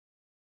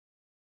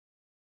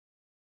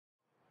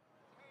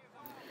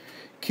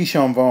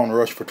KeShawn Vaughn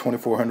rushed for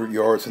 2,400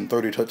 yards and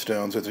 30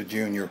 touchdowns as a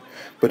junior,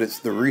 but it's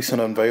the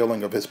recent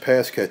unveiling of his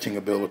pass-catching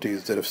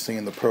abilities that have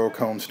seen the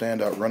Pearl-Cohn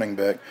standout running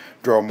back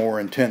draw more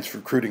intense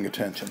recruiting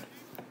attention.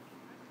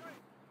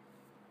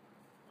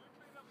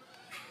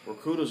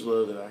 Recruiters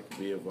love that I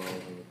can be involved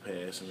in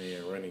the passing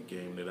and running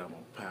game, that I'm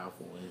a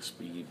powerful and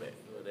speed back.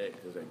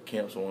 Because at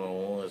camps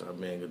one-on-ones, I've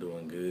been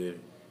doing good,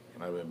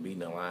 and I've been beating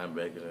the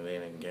linebackers, and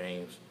then in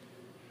games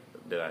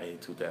that I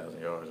hit 2,000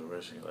 yards of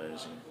rushing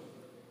last year.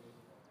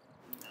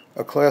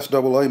 A Class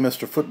AA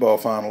Mr. Football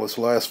finalist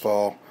last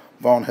fall,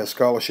 Vaughn has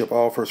scholarship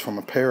offers from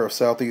a pair of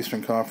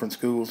Southeastern Conference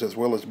schools as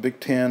well as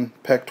Big Ten,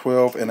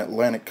 Pac-12, and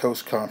Atlantic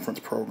Coast Conference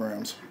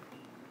programs.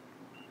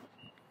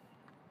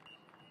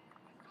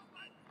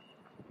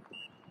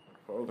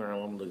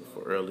 Program, I'm looking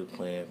for early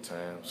playing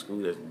time, school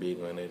that's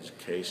big on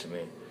education,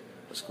 and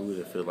a school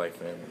that feels like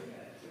family.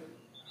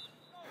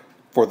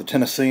 For the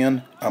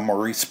Tennessean, I'm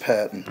Maurice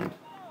Patton.